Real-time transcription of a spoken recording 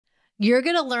You're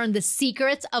going to learn the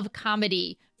secrets of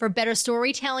comedy for better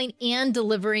storytelling and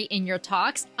delivery in your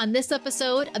talks on this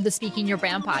episode of the Speaking Your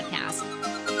Brand podcast.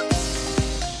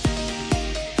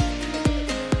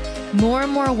 More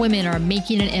and more women are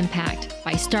making an impact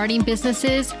by starting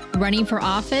businesses, running for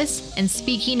office, and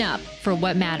speaking up for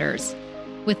what matters.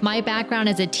 With my background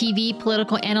as a TV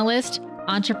political analyst,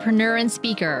 entrepreneur, and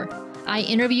speaker, I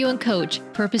interview and coach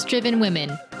purpose-driven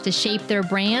women to shape their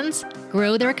brands,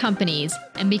 grow their companies,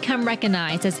 and become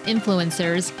recognized as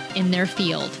influencers in their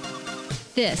field.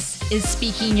 This is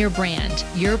Speaking Your Brand,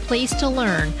 your place to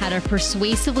learn how to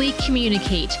persuasively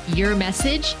communicate your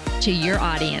message to your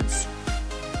audience.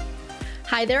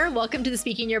 Hi there, welcome to the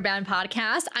Speaking Your Brand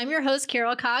podcast. I'm your host,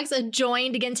 Carol Cox,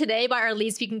 joined again today by our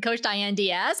lead speaking coach, Diane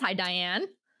Diaz. Hi, Diane.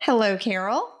 Hello,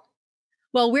 Carol.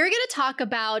 Well, we're going to talk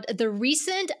about the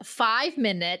recent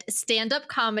 5-minute stand-up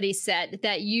comedy set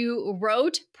that you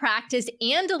wrote, practiced,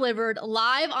 and delivered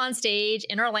live on stage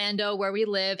in Orlando, where we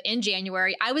live, in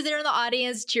January. I was there in the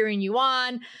audience cheering you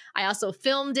on. I also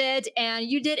filmed it, and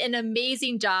you did an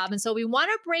amazing job. And so we want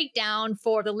to break down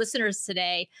for the listeners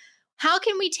today, how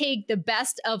can we take the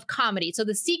best of comedy? So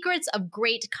the secrets of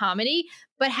great comedy,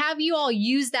 but have you all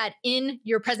use that in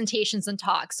your presentations and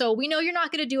talks? So we know you're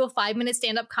not going to do a 5-minute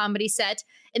stand-up comedy set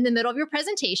in the middle of your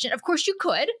presentation. Of course you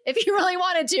could if you really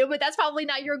wanted to, but that's probably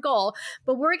not your goal.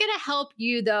 But we're going to help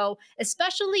you though,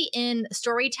 especially in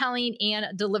storytelling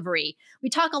and delivery. We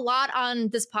talk a lot on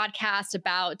this podcast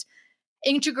about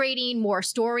integrating more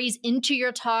stories into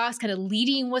your talks, kind of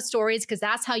leading with stories, because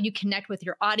that's how you connect with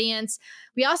your audience.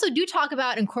 We also do talk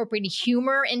about incorporating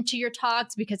humor into your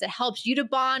talks because it helps you to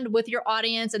bond with your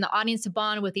audience and the audience to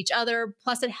bond with each other.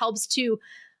 Plus, it helps to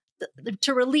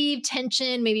relieve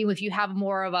tension, maybe if you have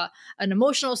more of an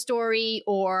emotional story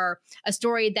or a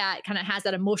story that kind of has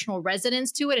that emotional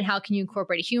resonance to it, and how can you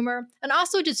incorporate humor and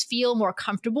also just feel more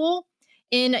comfortable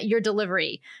in your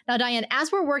delivery. Now, Diane,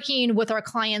 as we're working with our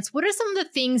clients, what are some of the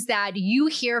things that you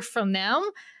hear from them,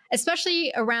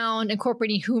 especially around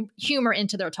incorporating humor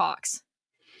into their talks?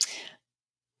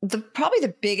 Probably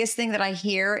the biggest thing that I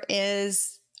hear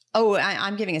is,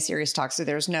 I'm giving a serious talk,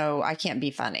 so I can't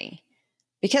be funny.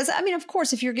 Because, I mean, of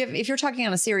course, if you're talking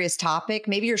on a serious topic,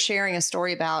 maybe you're sharing a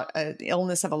story about an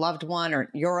illness of a loved one or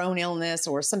your own illness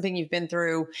or something you've been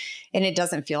through, and it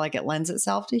doesn't feel like it lends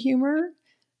itself to humor.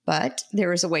 But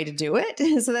there is a way to do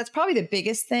it. So that's probably the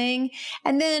biggest thing.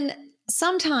 And then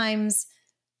sometimes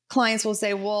clients will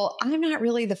say, well, I'm not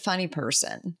really the funny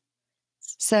person,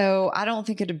 so I don't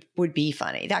think it would be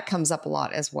funny. That comes up a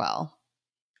lot as well.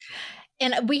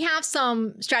 And we have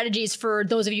some strategies for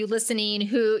those of you listening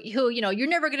who you're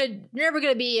never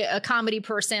gonna be a comedy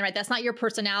person, right? That's not your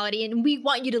personality, and we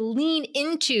want you to lean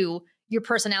into your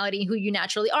personality and who you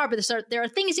naturally are. But there are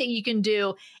things that you can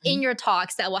do in your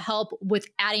talks that will help with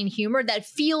adding humor that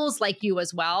feels like you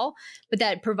as well, but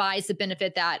that provides the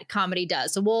benefit that comedy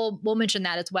does. So we'll mention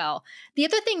that as well. The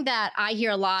other thing that I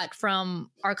hear a lot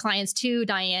from our clients too,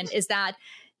 Diane, is that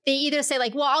they either say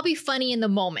like, well, I'll be funny in the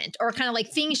moment, or kind of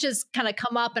like things just kind of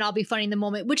come up and I'll be funny in the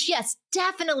moment, which yes,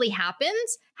 definitely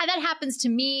happens. And that happens to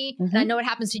me. And I know it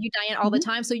happens to you, Diane, all the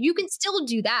time. So you can still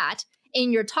do that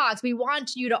in your talks. We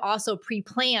want you to also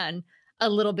pre-plan a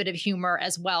little bit of humor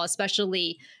as well,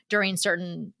 especially during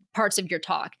certain parts of your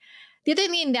talk. The other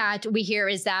thing that we hear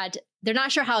is that they're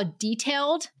not sure how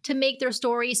detailed to make their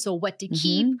story. So what to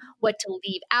keep, what to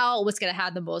leave out, what's going to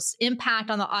have the most impact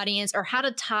on the audience, or how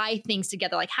to tie things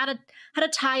together, like how to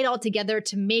tie it all together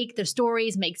to make their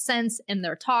stories make sense in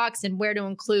their talks and where to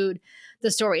include the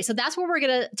story. So that's what we're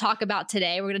going to talk about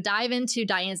today. We're going to dive into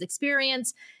Diane's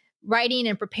experience writing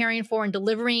and preparing for and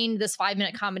delivering this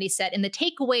 5-minute comedy set and the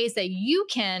takeaways that you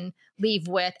can leave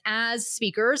with as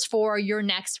speakers for your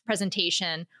next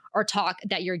presentation or talk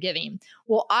that you're giving.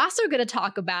 We're also going to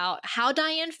talk about how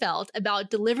Diane felt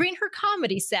about delivering her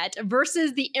comedy set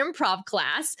versus the improv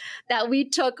class that we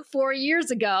took 4 years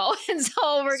ago. And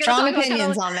so we're going to strong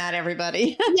opinions on that,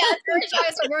 everybody. Yes, very strong.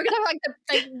 So we're going to talk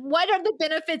like what are the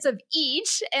benefits of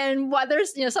each, and whether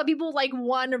some people like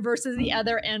one versus the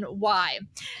other, and why.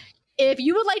 If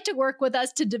you would like to work with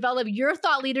us to develop your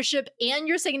thought leadership and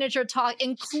your signature talk,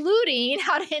 including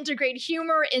how to integrate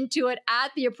humor into it at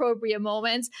the appropriate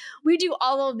moments, we do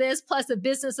all of this, plus the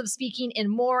business of speaking and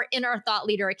more in our Thought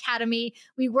Leader Academy.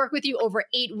 We work with you over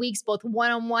 8 weeks, both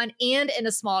one-on-one and in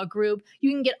a small group. You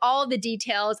can get all of the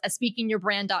details at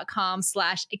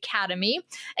speakingyourbrand.com/academy.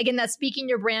 Again, that's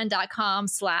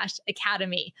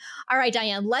speakingyourbrand.com/academy. All right,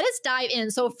 Diane, let us dive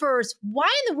in. So first, why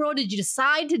in the world did you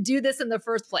decide to do this in the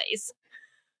first place?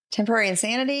 Temporary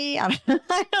insanity? I don't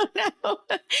know.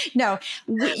 No,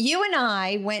 you and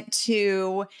I went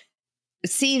to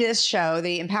see this show,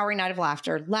 The Empowering Night of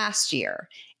Laughter, last year.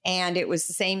 And it was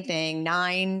the same thing,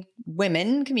 9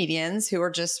 women comedians who are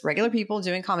just regular people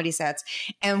doing comedy sets.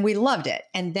 And we loved it.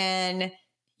 And then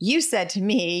you said to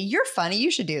me, "You're funny. You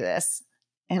should do this."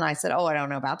 And I said, "Oh, I don't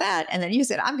know about that." And then you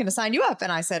said, "I'm going to sign you up."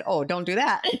 And I said, "Oh, don't do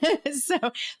that."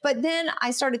 But then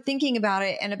I started thinking about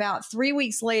it. And about 3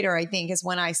 weeks later, I think is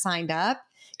when I signed up,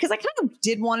 because I kind of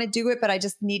did want to do it, but I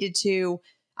just needed to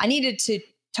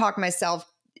talk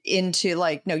myself into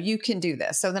like, no, you can do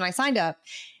this. So then I signed up.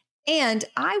 And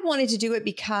I wanted to do it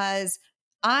because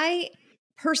I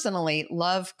personally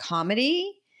love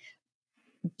comedy.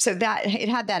 So that it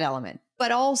had that element,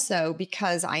 but also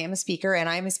because I am a speaker and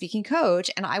I am a speaking coach,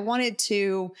 and I wanted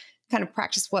to kind of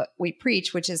practice what we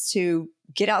preach, which is to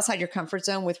get outside your comfort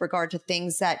zone with regard to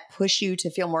things that push you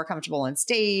to feel more comfortable on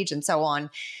stage and so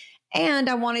on. And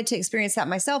I wanted to experience that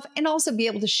myself and also be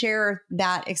able to share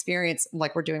that experience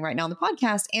like we're doing right now on the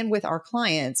podcast and with our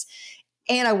clients.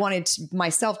 And I wanted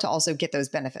myself to also get those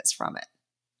benefits from it.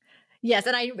 Yes,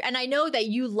 and I know that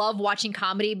you love watching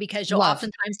comedy because you'll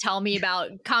oftentimes tell me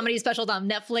about comedy specials on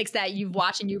Netflix that you've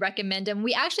watched and you recommend them.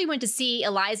 We actually went to see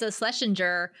Eliza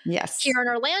Schlesinger here in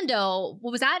Orlando. What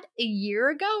was that, a year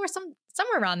ago or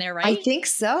somewhere around there, right? I think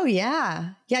so.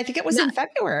 Yeah. Yeah. I think it was in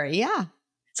February. Yeah.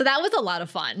 So that was a lot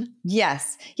of fun.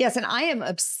 Yes. Yes. And I am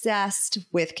obsessed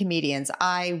with comedians.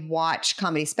 I watch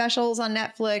comedy specials on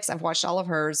Netflix. I've watched all of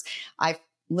hers. I've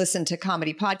listened to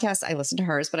comedy podcasts. I listen to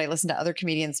hers, but I listen to other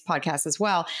comedians' podcasts as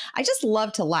well. I just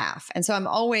love to laugh. And so I'm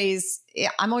always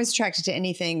attracted to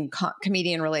anything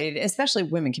comedian related, especially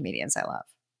women comedians I love.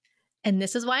 And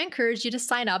this is why I encourage you to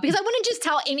sign up, because I wouldn't just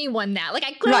tell anyone that. Like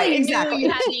I clearly knew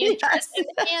you had the interest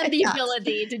and the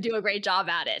ability to do a great job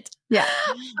at it. Yeah.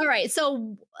 All right.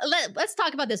 So let's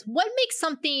talk about this. What makes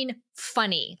something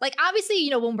funny? Like obviously,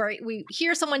 when we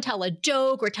hear someone tell a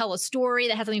joke or tell a story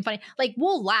that has something funny, like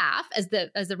we'll laugh as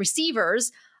the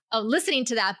receivers listening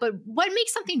to that. But what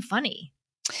makes something funny?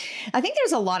 I think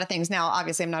there's a lot of things. Now,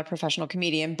 obviously, I'm not a professional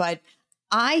comedian, but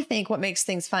I think what makes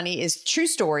things funny is true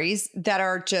stories that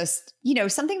are just,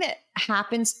 something that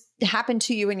happened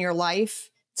to you in your life.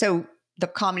 So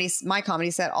my comedy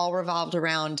set all revolved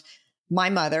around my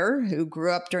mother, who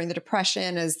grew up during the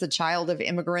Depression as the child of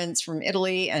immigrants from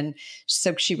Italy. And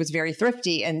so she was very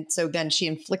thrifty. And so then she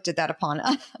inflicted that upon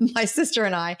my sister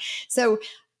and I. So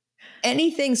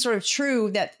anything sort of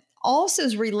true that also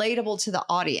is relatable to the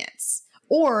audience.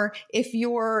 Or if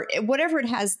whatever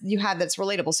you have that's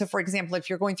relatable. So for example, if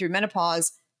you're going through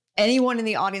menopause, anyone in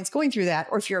the audience going through that,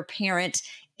 or if you're a parent,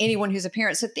 anyone who's a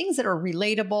parent. So things that are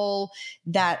relatable,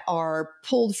 that are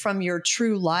pulled from your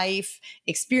true life,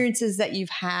 experiences that you've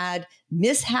had,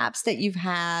 mishaps that you've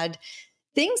had,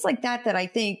 things like that I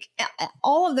think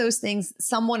all of those things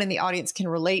someone in the audience can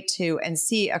relate to and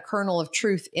see a kernel of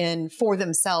truth in for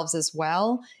themselves as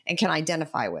well and can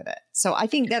identify with it. So I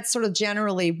think that's sort of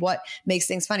generally what makes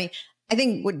things funny. I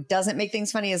think what doesn't make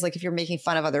things funny is like if you're making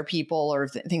fun of other people or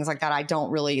things like that. I don't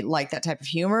really like that type of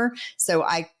humor. So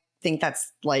I think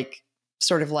that's like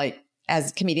sort of like,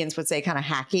 as comedians would say, kind of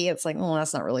hacky. It's like, oh,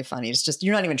 that's not really funny. It's just,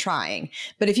 you're not even trying.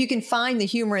 But if you can find the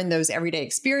humor in those everyday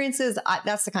experiences,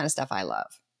 that's the kind of stuff I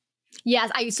love.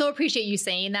 Yes, I so appreciate you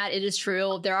saying that. It is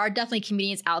true. There are definitely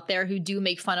comedians out there who do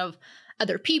make fun of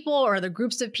other people or other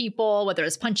groups of people, whether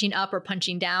it's punching up or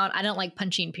punching down. I don't like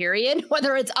punching, period,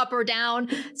 whether it's up or down.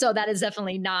 So that is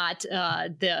definitely not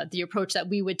the approach that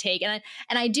we would take. And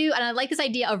I like this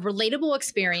idea of relatable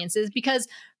experiences because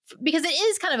it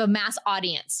is kind of a mass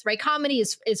audience, right? Comedy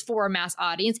is for a mass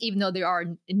audience, even though there are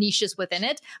niches within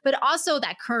it, but also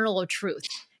that kernel of truth,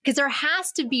 because there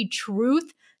has to be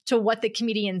truth to what the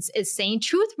comedian is saying,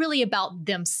 truth really about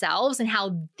themselves and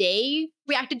how they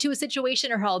reacted to a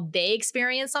situation or how they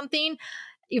experienced something,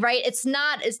 right? It's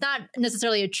not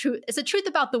necessarily a truth. It's a truth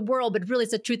about the world, but really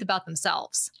it's a truth about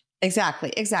themselves.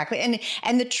 Exactly.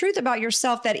 And the truth about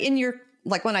yourself that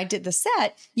like when I did the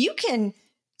set, you can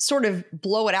sort of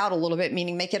blow it out a little bit,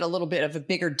 meaning make it a little bit of a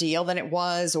bigger deal than it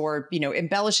was, or,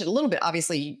 embellish it a little bit.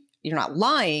 Obviously, you're not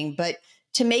lying, but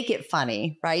to make it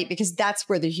funny, right? Because that's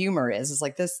where the humor is. It's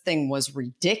like, this thing was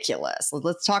ridiculous.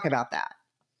 Let's talk about that.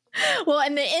 Well,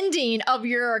 and the ending of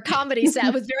your comedy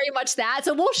set was very much that.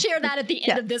 So we'll share that at the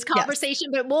end of this conversation,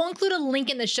 but we'll include a link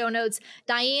in the show notes.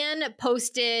 Diane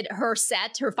posted her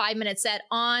 5-minute set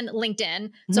on LinkedIn.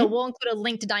 Mm-hmm. So we'll include a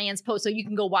link to Diane's post so you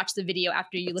can go watch the video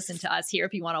after you listen to us here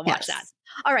if you want to watch that.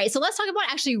 All right. So let's talk about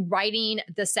actually writing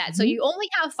the set. Mm-hmm. So you only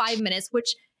have 5 minutes,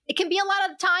 which it can be a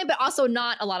lot of time, but also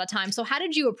not a lot of time. So how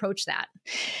did you approach that?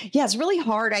 Yeah, it's really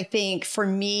hard, I think, for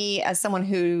me as someone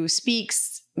who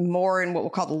speaks more in what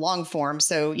we'll call the long form.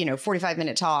 So,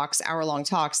 45-minute talks, hour-long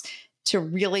talks, to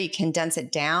really condense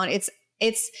it down.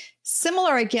 It's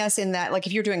similar, I guess, in that like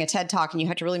if you're doing a TED Talk and you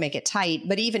have to really make it tight,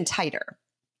 but even tighter.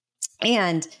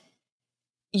 And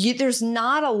there's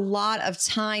not a lot of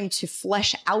time to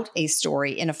flesh out a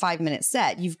story in a 5-minute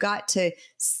set. You've got to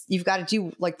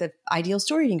do like the ideal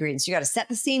story ingredients. You got to set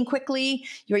the scene quickly.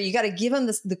 You got to give them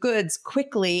the goods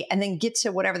quickly and then get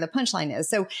to whatever the punchline is.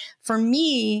 So for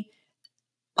me,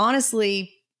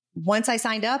 honestly, once I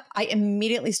signed up, I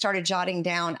immediately started jotting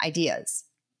down ideas,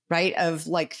 right? Of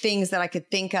like things that I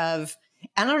could think of.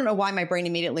 And I don't know why my brain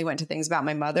immediately went to things about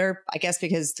my mother. I guess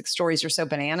because the stories are so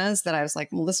bananas that I was like,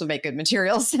 well, this would make good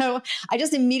material. So I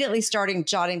just immediately started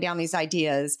jotting down these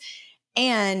ideas.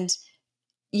 And,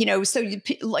 so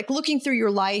like looking through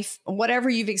your life, whatever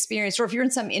you've experienced, or if you're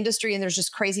in some industry and there's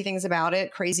just crazy things about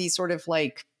it, crazy sort of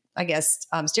like, I guess,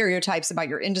 stereotypes about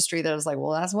your industry that I was like,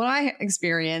 well, that's what I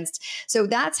experienced. So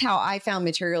that's how I found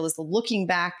material, is looking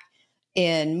back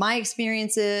in my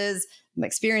experiences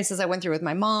I went through with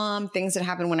my mom, things that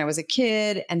happened when I was a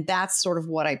kid. And that's sort of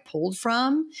what I pulled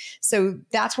from. So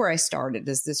that's where I started,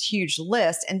 is this huge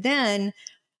list. And then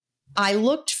I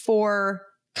looked for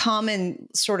common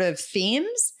sort of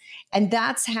themes. And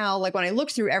that's how, like, when I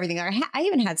looked through everything, I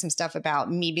even had some stuff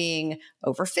about me being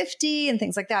over 50 and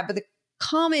things like that. But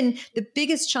the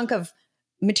biggest chunk of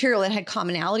material that had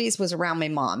commonalities was around my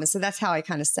mom. And so that's how I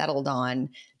kind of settled on,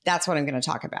 that's what I'm going to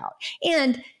talk about.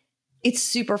 And it's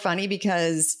super funny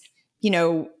because,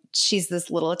 she's this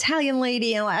little Italian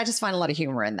lady, and I just find a lot of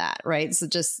humor in that, right? So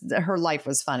just her life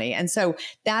was funny. And so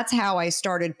that's how I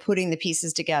started putting the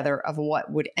pieces together of what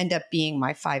would end up being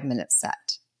my 5-minute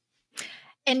set.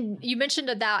 And you mentioned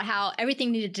about how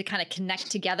everything needed to kind of connect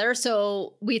together.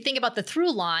 So we think about the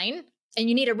through line, and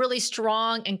you need a really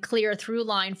strong and clear through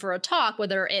line for a talk,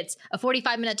 whether it's a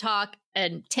 45-minute talk,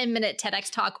 a 10-minute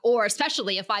TEDx talk, or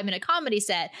especially a 5-minute comedy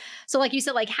set. So like you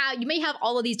said, like how you may have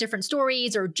all of these different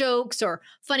stories or jokes or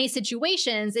funny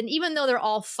situations. And even though they're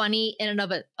all funny in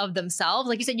and of themselves,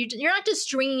 like you said, you're not just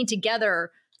stringing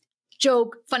together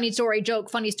joke, funny story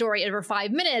over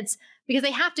 5 minutes, because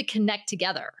they have to connect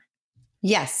together.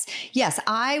 Yes.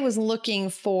 I was looking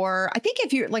for, I think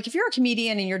if you're a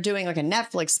comedian and you're doing like a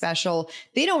Netflix special,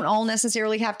 they don't all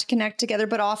necessarily have to connect together,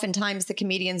 but oftentimes the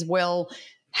comedians will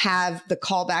have the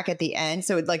callback at the end.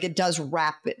 So it does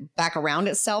wrap it back around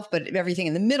itself, but everything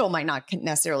in the middle might not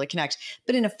necessarily connect.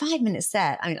 But in a 5-minute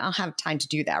set, I don't have time to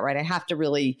do that, right? I have to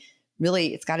really,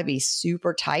 it's got to be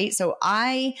super tight. So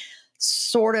I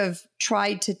sort of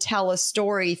tried to tell a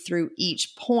story through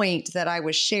each point that I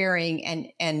was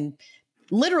sharing and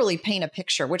literally paint a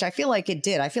picture, which I feel like it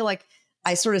did. I feel like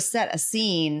I sort of set a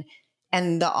scene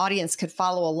and the audience could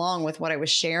follow along with what I was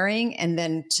sharing, and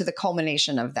then to the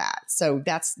culmination of that. So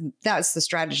that's the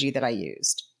strategy that I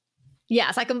used.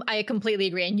 Yes, I completely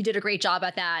agree. And you did a great job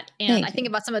at that. And I think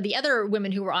about some of the other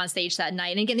women who were on stage that night.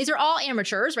 And again, these are all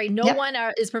amateurs, right? No one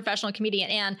is a professional comedian.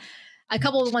 And a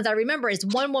couple of the ones I remember is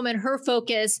one woman, her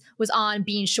focus was on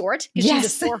being short, because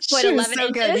she's a 4'11"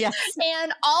 so good, yes.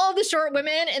 And all of the short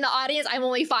women in the audience, I'm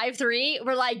only 5'3",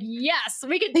 were like, yes,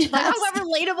 we could talk about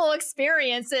relatable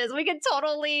experiences. We could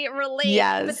totally relate.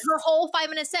 Yes. But her whole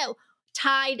 5-minute set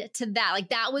tied to that. Like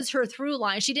that was her through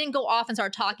line. She didn't go off and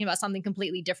start talking about something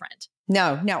completely different.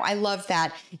 No, I love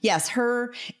that. Yes,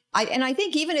 I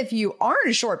think even if you aren't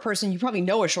a short person, you probably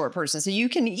know a short person. So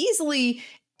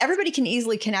everybody can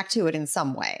easily connect to it in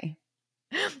some way.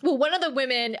 Well, one of the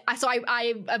women,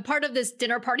 I'm part of this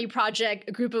dinner party project,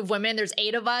 a group of women, there's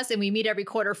 8 of us, and we meet every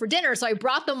quarter for dinner. So I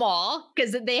brought them all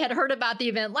because they had heard about the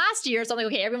event last year. So I'm like,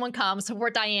 okay, everyone come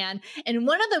support Diane. And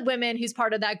one of the women who's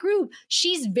part of that group,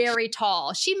 she's very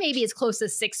tall. She maybe is close to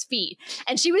 6 feet.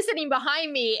 And she was sitting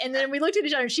behind me. And then we looked at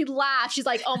each other and she laughed. She's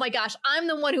like, oh my gosh, I'm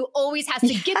the one who always has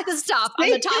to get the stuff on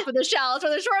the top of the shelves for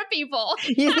the short people.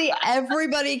 You see,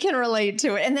 everybody can relate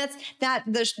to it. And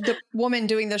the woman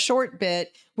doing the short bit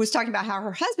was talking about how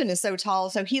her husband is so tall.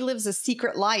 So he lives a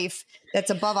secret life that's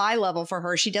above eye level for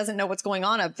her. She doesn't know what's going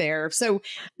on up there. So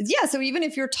so even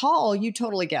if you're tall, you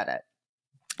totally get it.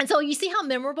 And so you see how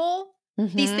memorable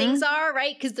these things are,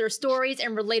 right? Because they're stories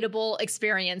and relatable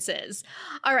experiences.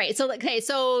 All right. So,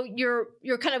 so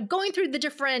you're kind of going through the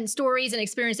different stories and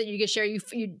experiences that you can share. You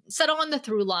settle on the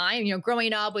through line,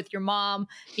 growing up with your mom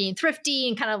being thrifty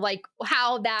and kind of like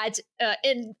how that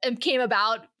came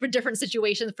about for different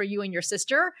situations for you and your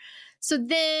sister. So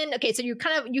then, so you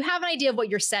have an idea of what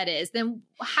your set is. Then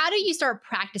how do you start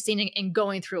practicing and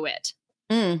going through it?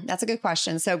 That's a good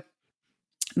question. So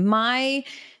my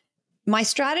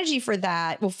strategy for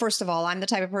that, well, first of all, I'm the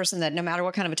type of person that no matter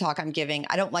what kind of a talk I'm giving,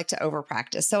 I don't like to over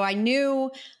practice. So I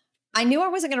knew I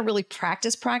wasn't going to really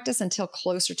practice until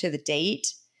closer to the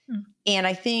date. And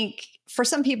I think for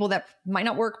some people that might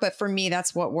not work, but for me,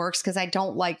 that's what works because I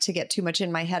don't like to get too much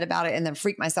in my head about it and then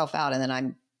freak myself out and then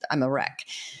I'm a wreck.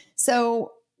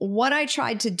 So what I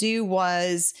tried to do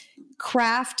was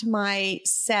craft my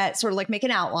set, sort of like make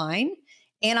an outline.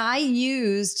 And I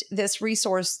used this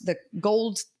resource, the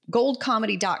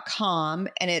goldcomedy.com,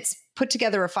 and it's put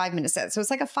together a 5-minute set. So it's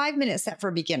like a 5-minute set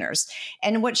for beginners.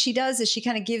 And what she does is she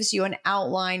kind of gives you an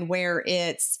outline where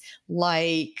it's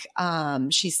like,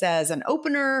 she says an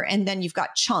opener, and then you've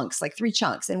got chunks, like 3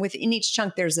 chunks. And within each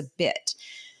chunk, there's a bit.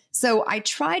 So I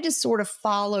tried to sort of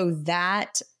follow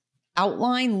that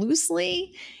outline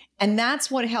loosely. And that's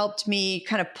what helped me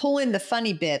kind of pull in the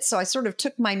funny bits. So I sort of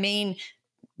took my main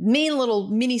little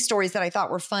mini stories that I thought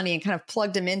were funny and kind of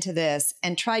plugged them into this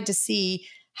and tried to see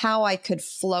how I could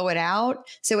flow it out.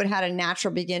 So it had a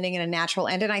natural beginning and a natural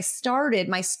end. And I started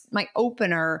my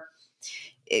opener.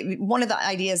 One of the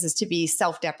ideas is to be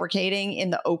self-deprecating in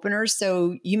the opener.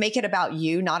 So you make it about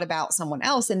you, not about someone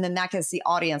else. And then that gets the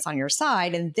audience on your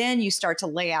side. And then you start to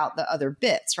lay out the other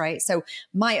bits, right? So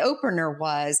my opener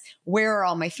was, where are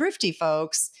all my thrifty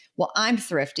folks? Well, I'm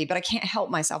thrifty, but I can't help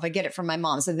myself. I get it from my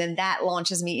mom. So then that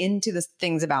launches me into the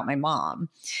things about my mom.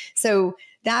 So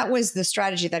that was the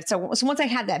strategy so once I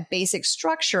had that basic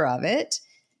structure of it,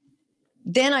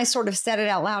 then I sort of said it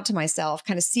out loud to myself,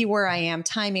 kind of see where I am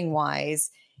timing wise.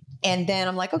 And then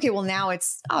I'm like, okay, well, now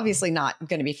it's obviously not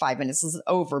going to be 5 minutes, it's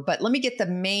over, but let me get the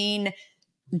main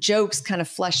jokes kind of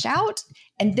fleshed out.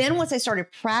 And then once I started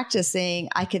practicing,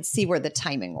 I could see where the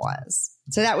timing was.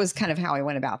 So that was kind of how I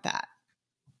went about that.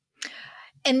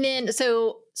 And then,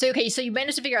 so you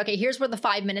managed to figure out, okay, here's where the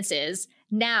 5 minutes is.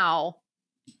 Now,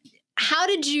 how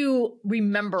did you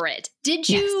remember it? Did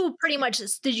you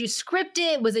did you script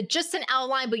it? Was it just an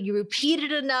outline, but you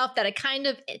repeated enough that it kind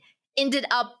of ended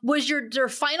up, was your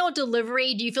final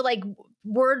delivery, do you feel like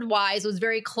word wise was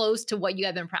very close to what you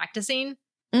had been practicing?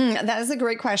 That is a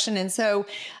great question. And so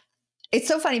it's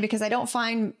so funny because I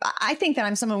think that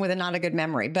I'm someone with not a good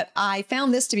memory, but I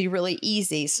found this to be really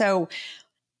easy. So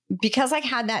because I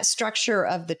had that structure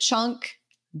of the chunk,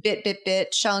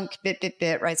 bit, chunk,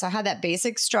 bit, right? So I had that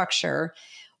basic structure.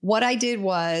 What I did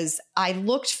was I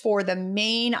looked for the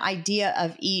main idea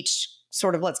of each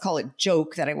sort of, let's call it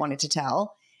joke that I wanted to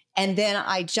tell. And then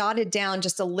I jotted down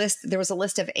just a list. There was a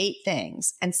list of 8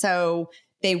 things. And so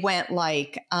they went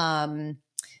like, I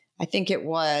think it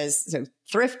was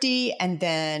thrifty, and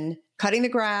then cutting the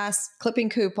grass, clipping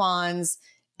coupons,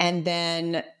 and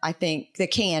then I think the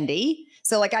candy.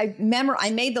 So like I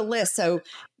made the list. So,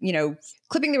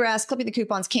 clipping the grass, clipping the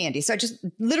coupons, candy. So I just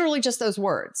literally just those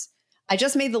words. I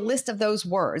just made the list of those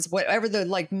words, whatever the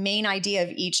like main idea of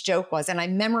each joke was. And I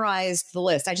memorized the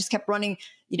list. I just kept running,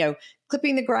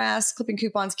 clipping the grass, clipping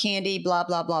coupons, candy, blah,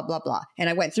 blah, blah, blah, blah. And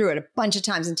I went through it a bunch of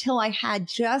times until I had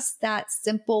just that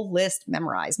simple list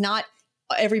memorized, not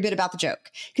every bit about the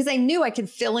joke, because I knew I could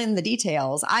fill in the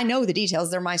details. I know the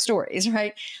details. They're my stories,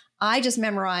 right? I just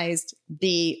memorized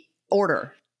the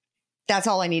order. That's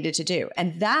all I needed to do.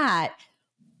 And that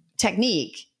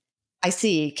technique, I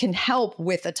see, can help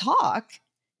with a talk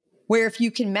where if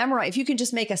you can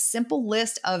just make a simple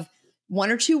list of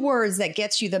 1 or 2 words that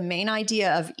gets you the main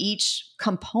idea of each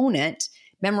component,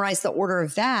 memorize the order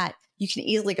of that, you can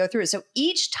easily go through it. So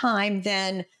each time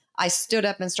then I stood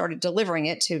up and started delivering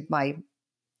it to my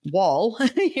wall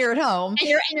here at home. And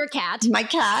your cat. My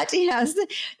cat, yes.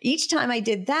 Each time I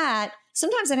did that,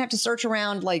 sometimes I'd have to search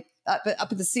around like up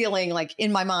at the ceiling, like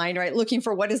in my mind, right? Looking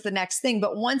for what is the next thing.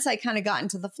 But once I kind of got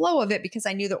into the flow of it, because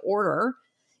I knew the order,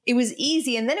 it was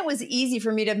easy. And then it was easy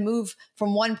for me to move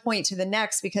from one point to the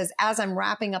next, because as I'm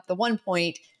wrapping up the one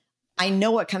point, I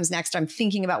know what comes next. I'm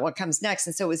thinking about what comes next.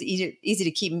 And so it was easy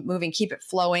to keep moving, keep it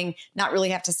flowing, not really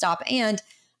have to stop. And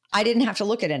I didn't have to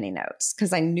look at any notes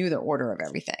because I knew the order of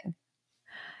everything.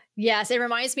 Yes, it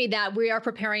reminds me that we are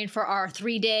preparing for our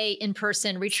 3-day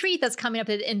in-person retreat that's coming up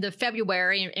at the end of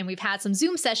February. And we've had some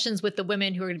Zoom sessions with the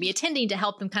women who are going to be attending to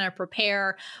help them kind of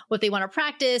prepare what they want to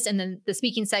practice and then the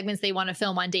speaking segments they want to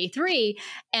film on day 3.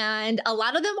 And a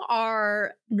lot of them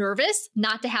are nervous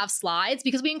not to have slides,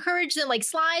 because we encourage them, like,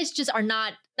 slides just are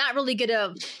not really going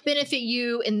to benefit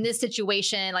you in this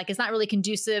situation. Like, it's not really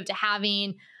conducive to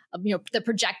having the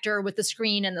projector with the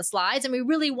screen and the slides. And we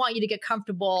really want you to get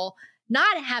comfortable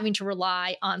not having to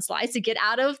rely on slides to get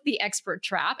out of the expert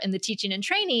trap and the teaching and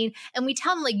training. And we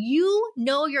tell them, like, you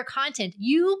know your content,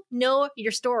 you know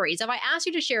your stories. If I asked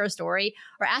you to share a story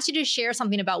or asked you to share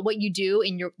something about what you do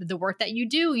in the work that you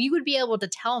do, you would be able to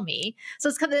tell me. So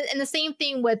it's kind of, and the same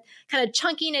thing with kind of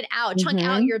chunking it out, chunk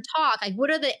out your talk. Like,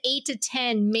 what are the 8 to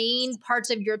 10 main parts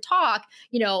of your talk?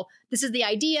 You know, this is the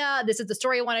idea, this is the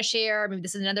story I want to share. Maybe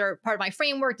this is another part of my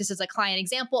framework. This is a client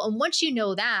example. And once you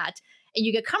know that, and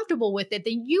you get comfortable with it,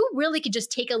 then you really could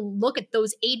just take a look at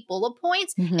those 8 bullet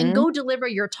points and go deliver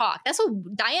your talk. That's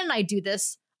what Diane and I do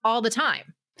this all the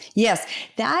time. Yes,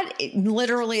 that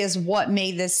literally is what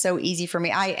made this so easy for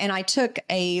me. I took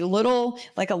a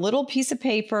little piece of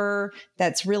paper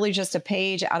that's really just a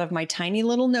page out of my tiny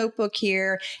little notebook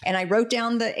here. And I wrote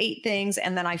down the 8 things,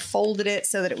 and then I folded it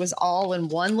so that it was all in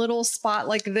one little spot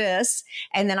like this.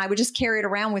 And then I would just carry it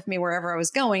around with me wherever I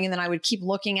was going. And then I would keep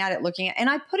looking at it, and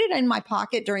I put it in my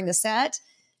pocket during the set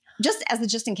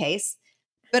just in case,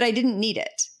 but I didn't need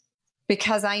it.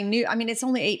 Because I knew, I mean, it's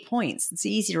only 8 points. It's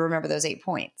easy to remember those 8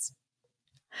 points.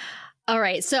 All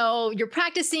right. So you're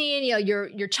practicing, you know,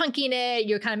 you're chunking it,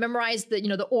 you kind of memorize the, you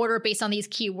know, the order based on these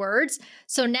keywords.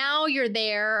 So now you're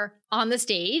there on the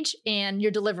stage and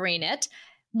you're delivering it.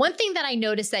 One thing that I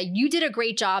noticed that you did a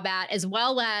great job at, as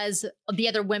well as the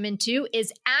other women too,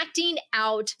 is acting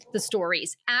out the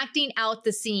stories, acting out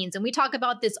the scenes. And we talk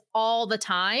about this all the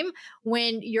time.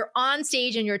 When you're on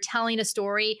stage and you're telling a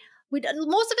story,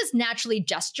 most of us naturally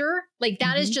gesture. Like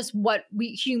that is just what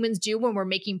we humans do when we're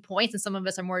making points. And some of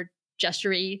us are more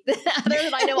gestury than others,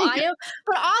 and I know I am.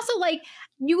 But also, like,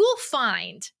 you will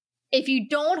find, if you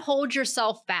don't hold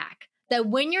yourself back, that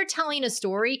when you're telling a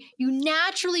story, you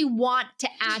naturally want to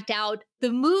act out the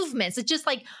movements. It's just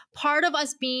like part of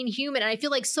us being human. And I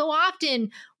feel like so often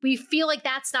we feel like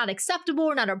that's not acceptable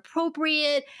or not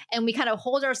appropriate, and we kind of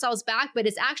hold ourselves back, but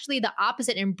it's actually the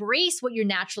opposite. Embrace what you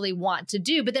naturally want to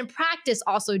do, but then practice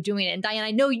also doing it. And Diane,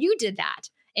 I know you did that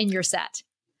in your set.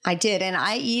 I did. And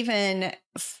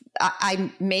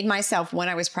I made myself, when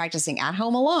I was practicing at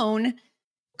home alone,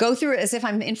 go through it as if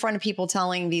I'm in front of people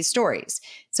telling these stories.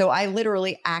 So I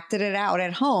literally acted it out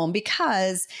at home,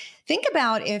 because think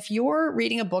about if you're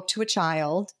reading a book to a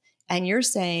child and you're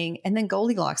saying, and then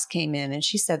Goldilocks came in and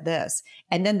she said this,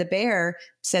 and then the bear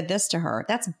said this to her.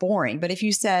 That's boring. But if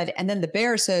you said, and then the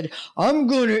bear said, I'm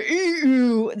going to eat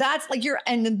you, that's like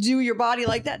and then do your body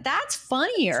like that. That's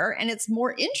funnier and it's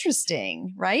more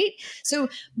interesting, right? So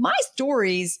my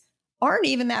stories aren't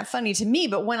even that funny to me,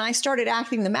 but when I started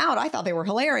acting them out, I thought they were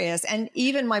hilarious. And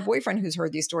even my boyfriend, who's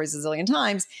heard these stories a zillion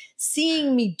times,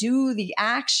 seeing me do the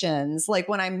actions, like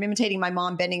when I'm imitating my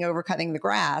mom bending over, cutting the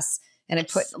grass, and I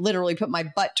literally put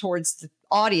my butt towards the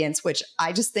audience, which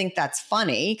I just think that's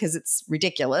funny because it's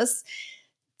ridiculous.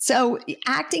 So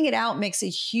acting it out makes a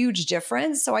huge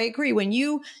difference. So I agree. When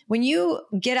you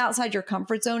get outside your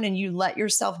comfort zone and you let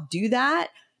yourself do that,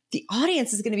 the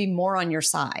audience is going to be more on your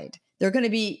side. They're going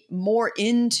to be more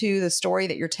into the story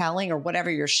that you're telling or whatever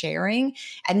you're sharing,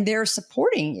 and they're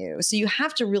supporting you. So you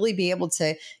have to really be able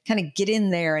to kind of get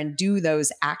in there and do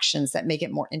those actions that make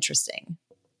it more interesting.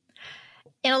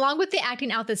 And along with the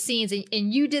acting out the scenes,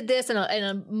 and you did this,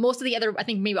 and most of the other, I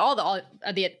think maybe all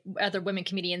the other women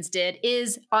comedians did,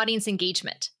 is audience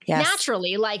engagement. Yes.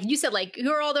 Naturally, like you said, like,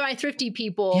 who are all the my thrifty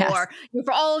people, yes, or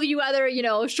for all of you other,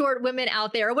 short women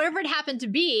out there, or whatever it happened to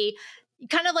be.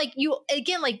 Kind of like you,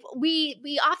 again, like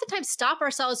we oftentimes stop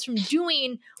ourselves from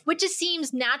doing what just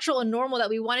seems natural and normal that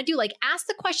we want to do. Like, ask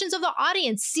the questions of the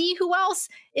audience, see who else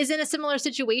is in a similar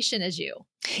situation as you.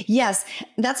 Yes,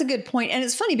 that's a good point. And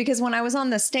it's funny because when I was on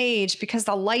the stage, because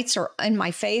the lights are in my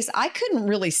face, I couldn't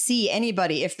really see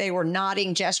anybody if they were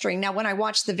nodding, gesturing. Now, when I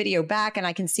watch the video back and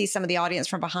I can see some of the audience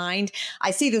from behind,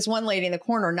 I see this one lady in the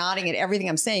corner nodding at everything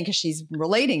I'm saying because she's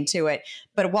relating to it.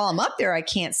 But while I'm up there, I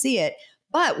can't see it.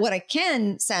 But what I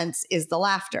can sense is the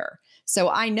laughter. So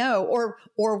I know,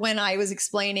 or when I was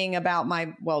explaining about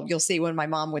you'll see when my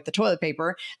mom with the toilet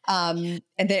paper, and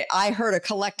I heard a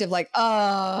collective like,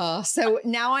 oh, so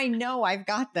now I know I've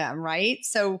got them, right?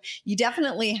 So you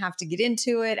definitely have to get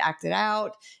into it, act it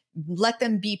out, let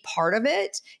them be part of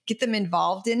it, get them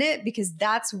involved in it, because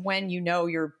that's when you know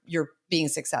you're being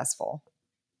successful.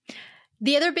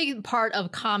 The other big part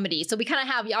of comedy, so we kind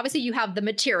of have, obviously you have the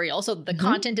material, so the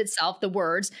content itself, the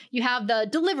words, you have the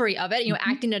delivery of it,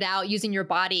 acting it out, using your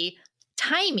body.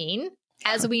 Timing,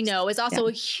 as we know, is also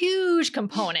a huge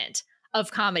component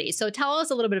of comedy. So tell us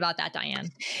a little bit about that,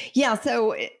 Diane. Yeah,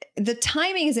 so the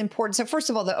timing is important. So first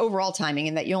of all, the overall timing,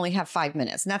 in that you only have 5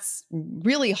 minutes, and that's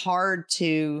really hard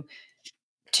to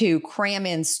cram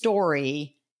in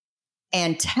story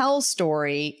and tell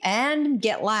story and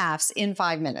get laughs in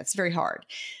 5 minutes. Very hard.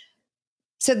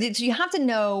 So you have to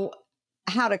know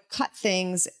how to cut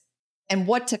things and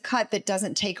what to cut that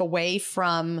doesn't take away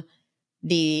from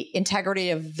the integrity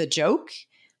of the joke,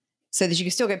 so that you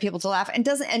can still get people to laugh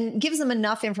and gives them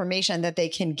enough information that they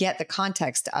can get the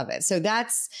context of it. So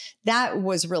that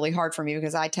was really hard for me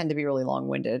because I tend to be really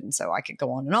long-winded. And so I could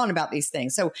go on and on about these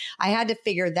things. So I had to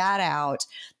figure that out,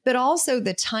 but also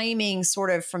the timing sort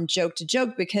of from joke to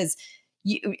joke, because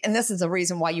and this is the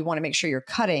reason why you want to make sure you're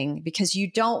cutting, because you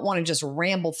don't want to just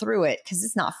ramble through it, because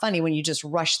it's not funny when you just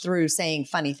rush through saying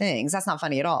funny things. That's not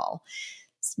funny at all.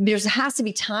 There has to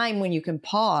be time when you can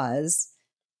pause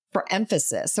for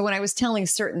emphasis. So when I was telling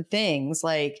certain things,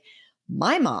 like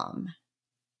my mom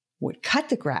would cut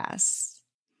the grass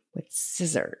with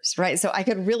scissors, right? So I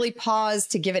could really pause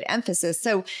to give it emphasis.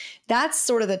 So that's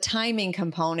sort of the timing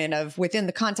component of within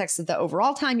the context of the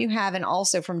overall time you have, and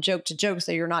also from joke to joke.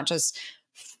 So you're not just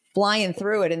flying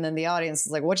through it and then the audience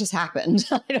is like, what just happened?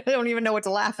 I don't even know what to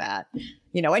laugh at, and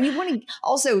you want to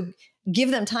also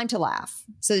give them time to laugh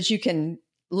so that you can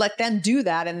let them do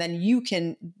that. And then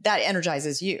that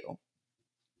energizes you.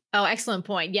 Oh, excellent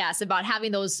point. Yes. About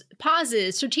having those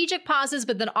pauses, strategic pauses,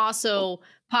 but then also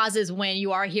pauses when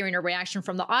you are hearing a reaction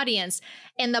from the audience.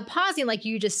 And the pausing, like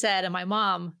you just said, and my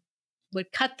mom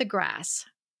would cut the grass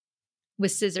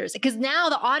with scissors, because now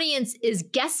the audience is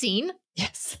guessing.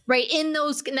 Yes. Right. In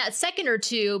that second or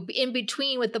two in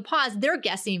between with the pause, they're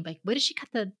guessing, like, what did she cut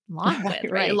the lawn with?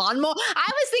 Right. Lawnmower. I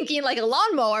was thinking like a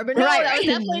lawnmower, but no, that was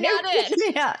definitely not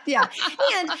it. Yeah.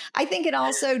 And I think it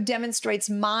also demonstrates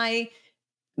my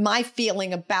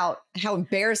feeling about how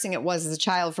embarrassing it was as a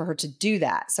child for her to do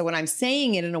that. So when I'm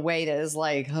saying it in a way that is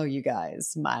like, oh, you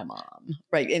guys, my mom,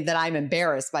 right. And that I'm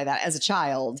embarrassed by that as a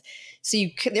child. So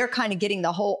they're kind of getting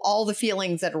all the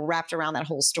feelings that are wrapped around that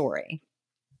whole story.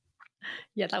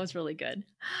 Yeah, that was really good.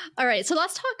 All right. So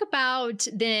let's talk about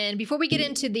then, before we get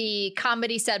into the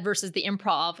comedy set versus the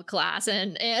improv class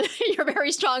and your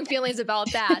very strong feelings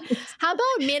about that, how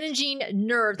about managing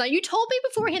nerves? Now, you told me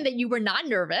beforehand that you were not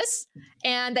nervous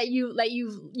and that you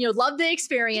loved the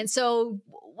experience. So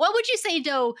what would you say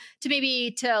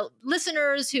to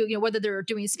listeners who, whether they're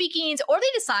doing speakings or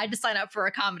they decide to sign up for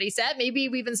a comedy set, maybe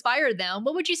we've inspired them.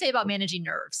 What would you say about managing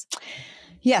nerves?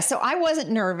 Yeah, so I wasn't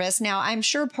nervous. Now, I'm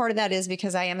sure part of that is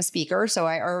because I am a speaker, so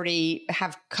I already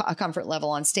have a comfort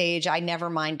level on stage. I never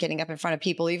mind getting up in front of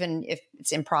people, even if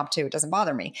it's impromptu. It doesn't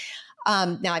bother me.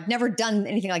 Now, I've never done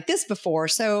anything like this before,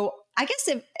 so I guess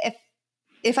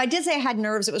if I did say I had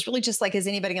nerves, it was really just like, is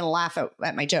anybody going to laugh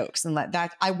at my jokes? And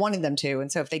that I wanted them to,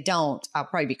 and so if they don't, I'll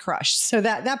probably be crushed. So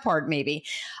that part maybe.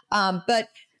 But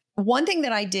one thing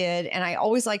that I did, and I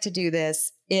always like to do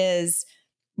this, is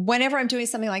whenever I'm doing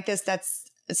something like this, that's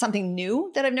something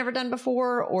new that I've never done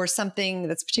before, or something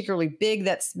that's particularly big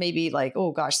that's maybe like,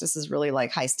 oh gosh, this is really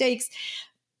like high stakes.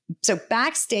 So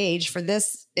backstage for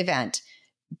this event,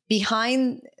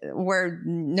 behind where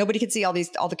nobody could see all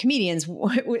the comedians,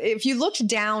 if you looked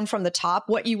down from the top,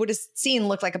 what you would have seen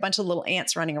looked like a bunch of little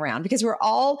ants running around, because we're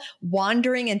all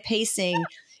wandering and pacing,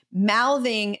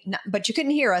 mouthing, but you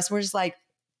couldn't hear us. We're just like,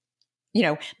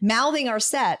 mouthing our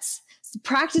sets,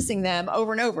 practicing them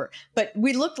over and over, but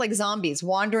we looked like zombies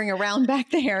wandering around back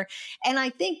there. And I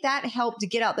think that helped to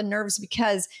get out the nerves,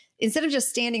 because instead of just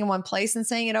standing in one place and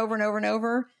saying it over and over and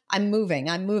over, I'm moving.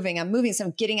 So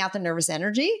I'm getting out the nervous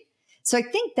energy. So I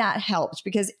think that helped,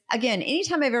 because again,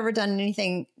 anytime I've ever done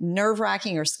anything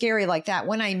nerve-wracking or scary like that,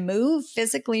 when I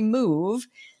physically move,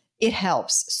 it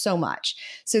helps so much.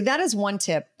 So that is one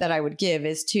tip that I would give,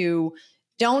 is to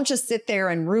don't just sit there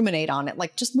and ruminate on it.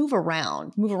 Like, just move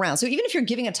around. So even if you're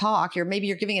giving a talk, maybe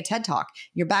you're giving a TED talk,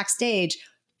 you're backstage,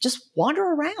 just wander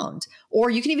around. Or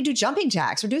you can even do jumping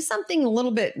jacks or do something a little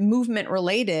bit movement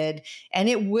related, and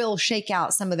it will shake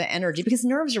out some of the energy, because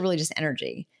nerves are really just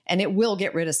energy, and it will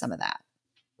get rid of some of that.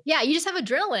 Yeah, you just have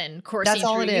adrenaline coursing That's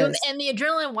all through it you, is. and the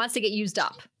adrenaline wants to get used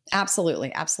up.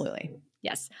 Absolutely.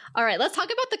 Yes. All right. Let's talk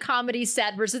about the comedy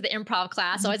set versus the improv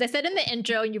class. So as I said in the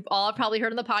intro, and you've all probably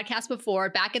heard on the podcast before,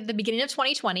 back at the beginning of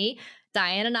 2020,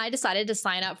 Diane and I decided to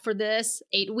sign up for this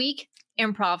 8-week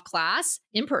improv class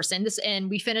in person.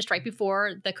 And we finished right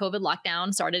before the COVID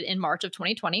lockdown started in March of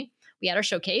 2020. We had our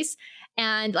showcase.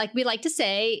 And like we like to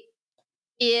say,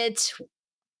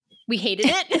 we hated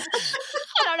it.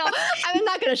 I don't know. I'm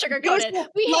not going to sugarcoat it.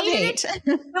 We hated it.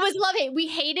 It was love-hate. We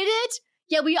hated it.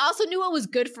 Yeah, we also knew it was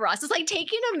good for us. It's like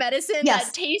taking a medicine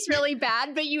that tastes really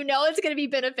bad, but you know it's going to be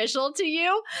beneficial to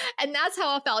you. And that's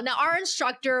how I felt. Now, our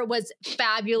instructor was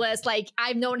fabulous. Like,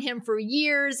 I've known him for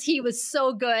years. He was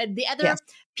so good. The other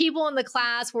people in the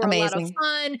class were a lot of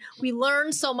fun. We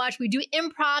learned so much. We do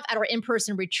improv at our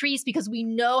in-person retreats because we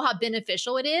know how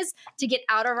beneficial it is to get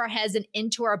out of our heads and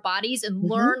into our bodies and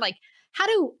learn like how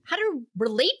to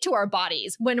relate to our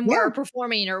bodies when we're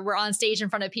performing or we're on stage in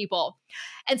front of people.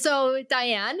 And so,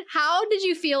 Diane, how did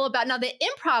you feel about now the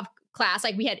improv class?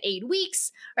 Like, we had 8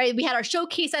 weeks, right? We had our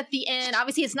showcase at the end.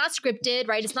 Obviously, it's not scripted,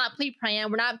 right? It's not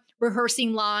pre-planned. We're not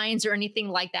rehearsing lines or anything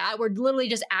like that. We're literally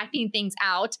just acting things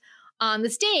out on the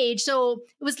stage. So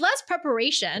it was less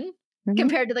preparation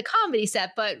compared to the comedy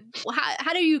set. But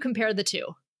how do you compare the two?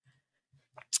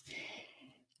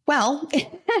 Well,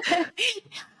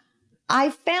 I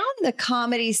found the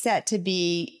comedy set to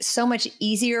be so much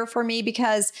easier for me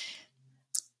because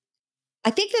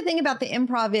I think the thing about the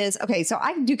improv is, okay, so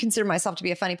I do consider myself to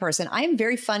be a funny person. I am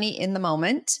very funny in the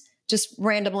moment, just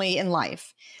randomly in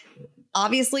life.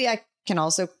 Obviously, I can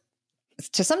also,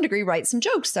 to some degree, write some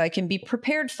jokes so I can be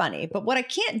prepared funny. But what I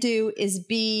can't do is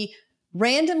be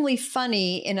randomly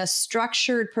funny in a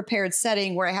structured, prepared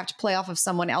setting where I have to play off of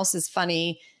someone else's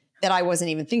funny that I wasn't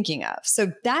even thinking of.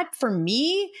 So that, for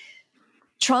me,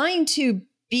 trying to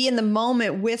be in the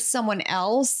moment with someone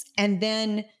else and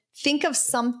then think of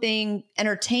something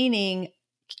entertaining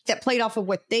that played off of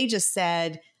what they just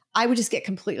said, I would just get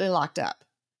completely locked up.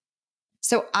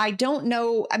 So I don't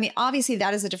know. I mean, obviously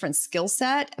that is a different skill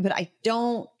set, but I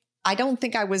don't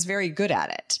think I was very good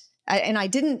at it.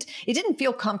 It didn't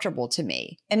feel comfortable to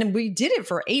me. And then we did it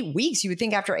for 8 weeks. You would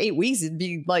think after 8 weeks, it'd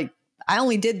be like, I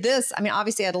only did this. I mean,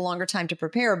 obviously I had a longer time to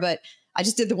prepare, but I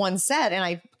just did the one set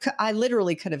and I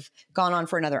literally could have gone on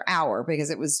for another hour because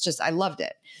it was just, I loved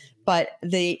it. But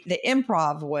the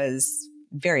improv was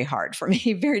very hard for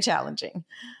me, very challenging.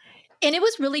 And it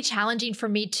was really challenging for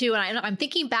me too. And I'm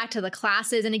thinking back to the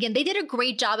classes. And again, they did a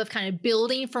great job of kind of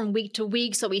building from week to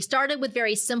week. So we started with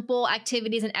very simple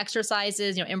activities and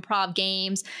exercises, improv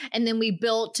games. And then we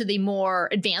built to the more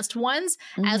advanced ones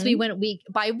as we went week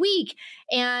by week.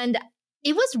 And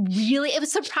it was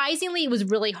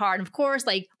really hard. Of course,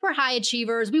 like, we're high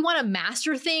achievers. We want to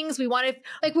master things. We're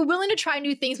willing to try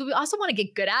new things, but we also want to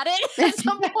get good at it at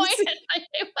some point. And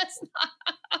it was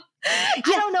not. I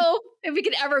don't know if we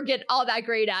could ever get all that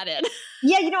great at it.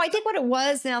 Yeah. I think what it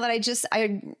was, now that I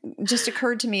just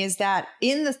occurred to me, is that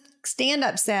in the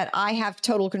stand-up set, I have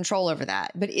total control over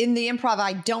that. But in the improv,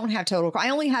 I don't have I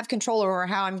only have control over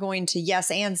how I'm going to yes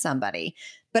and somebody,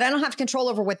 but I don't have control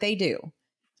over what they do.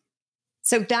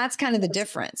 So that's kind of the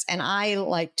difference. And I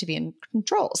like to be in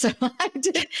control. So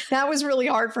that was really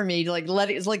hard for me to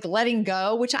letting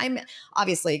go, which I'm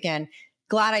obviously, again,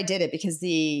 glad I did it, because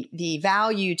the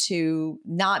value to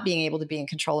not being able to be in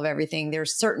control of everything,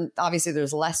 obviously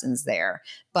there's lessons there,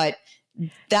 but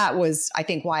that was, I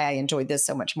think, why I enjoyed this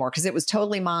so much more, because it was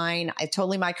totally mine.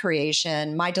 Totally my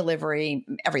creation, my delivery,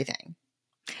 everything.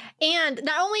 And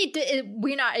not only did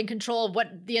we're not in control of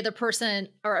what the other person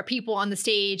or people on the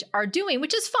stage are doing,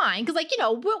 which is fine, because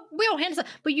we'll handle stuff,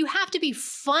 but you have to be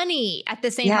funny at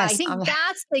the same time. I think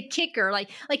that's the kicker.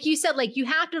 Like you said, you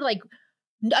have to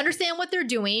understand what they're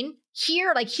doing,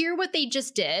 hear what they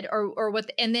just did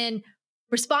and then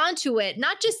respond to it,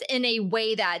 not just in a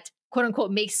way that quote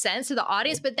unquote makes sense to the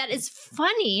audience, but that is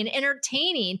funny and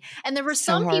entertaining. And there were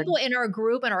some people in our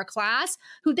group, in our class,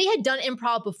 who they had done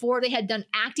improv before, they had done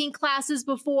acting classes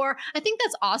before. I think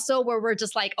that's also where we're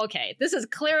just like, okay, this is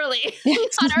clearly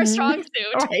not our strong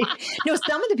suit. Right. No,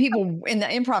 some of the people in the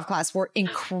improv class were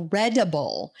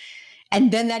incredible. And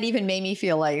then that even made me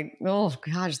feel like, oh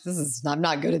gosh, I'm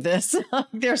not good at this.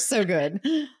 They're so good.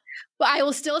 But I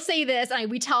will still say this, and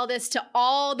we tell this to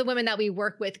all the women that we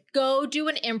work with: go do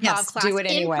an improv class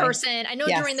in person. I know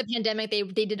during the pandemic they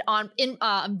did in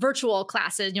virtual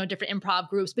classes, different improv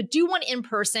groups, but do one in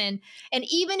person. And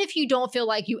even if you don't feel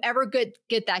like you ever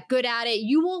get that good at it,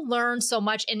 you will learn so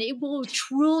much, and it will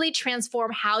truly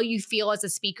transform how you feel as a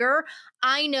speaker.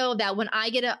 I know that when I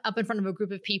get up in front of a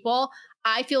group of people,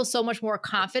 I feel so much more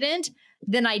confident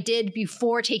than I did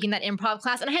before taking that improv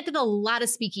class. And I had done a lot of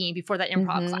speaking before that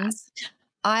improv class.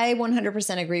 I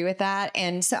 100% agree with that.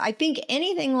 And so I think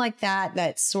anything like that,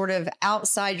 that's sort of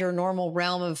outside your normal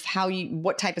realm of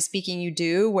what type of speaking you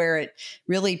do, where it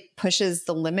really pushes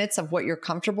the limits of what you're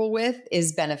comfortable with,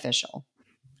 is beneficial.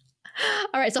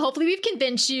 All right. So hopefully we've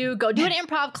convinced you. Go do an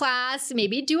improv class,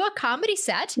 maybe do a comedy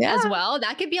set as well.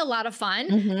 That could be a lot of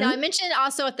fun. Now, I mentioned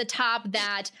also at the top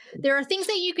that there are things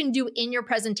that you can do in your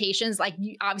presentations.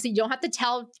 Obviously you don't have to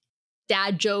tell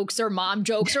dad jokes or mom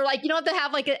jokes, or like, you don't have to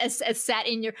have like a set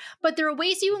in your, but there are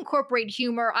ways you incorporate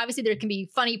humor. Obviously there can be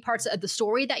funny parts of the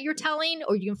story that you're telling,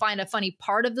 or you can find a funny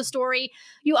part of the story.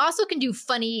 You also can do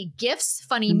funny GIFs,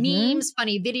 funny memes,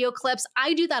 funny video clips.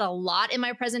 I do that a lot in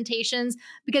my presentations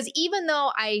because even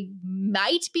though I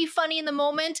might be funny in the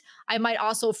moment, I might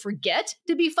also forget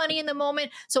to be funny in the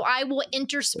moment. So I will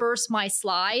intersperse my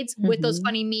slides with those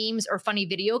funny memes or funny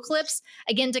video clips,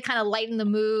 again, to kind of lighten the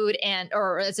mood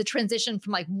or as a transition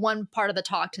from like one part of the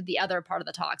talk to the other part of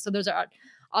the talk. So those are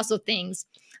also things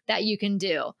that you can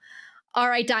do. All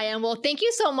right, Diane. Well, thank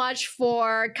you so much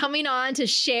for coming on to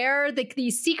share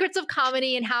these secrets of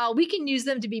comedy and how we can use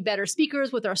them to be better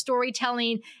speakers with our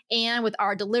storytelling and with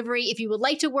our delivery. If you would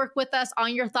like to work with us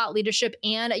on your thought leadership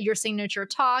and your signature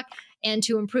talk and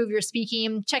to improve your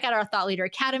speaking, check out our Thought Leader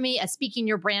Academy at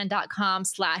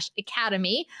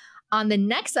speakingyourbrand.com/academy. On the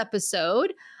next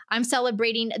episode, I'm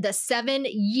celebrating the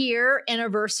 7-year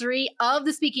anniversary of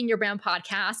the Speaking Your Brand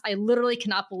podcast. I literally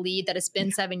cannot believe that it's been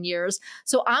 7 years.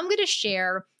 So I'm going to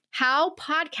share how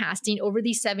podcasting over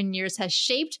these 7 years has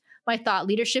shaped my thought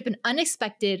leadership in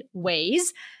unexpected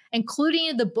ways,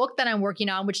 including the book that I'm working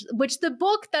on, which the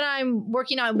book that I'm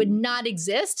working on would not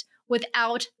exist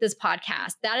without this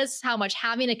podcast. That is how much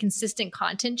having a consistent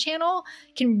content channel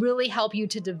can really help you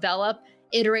to develop,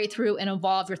 iterate through, and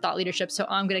evolve your thought leadership. So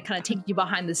I'm going to kind of take you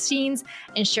behind the scenes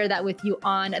and share that with you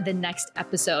on the next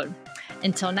episode.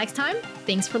 Until next time,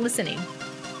 thanks for listening.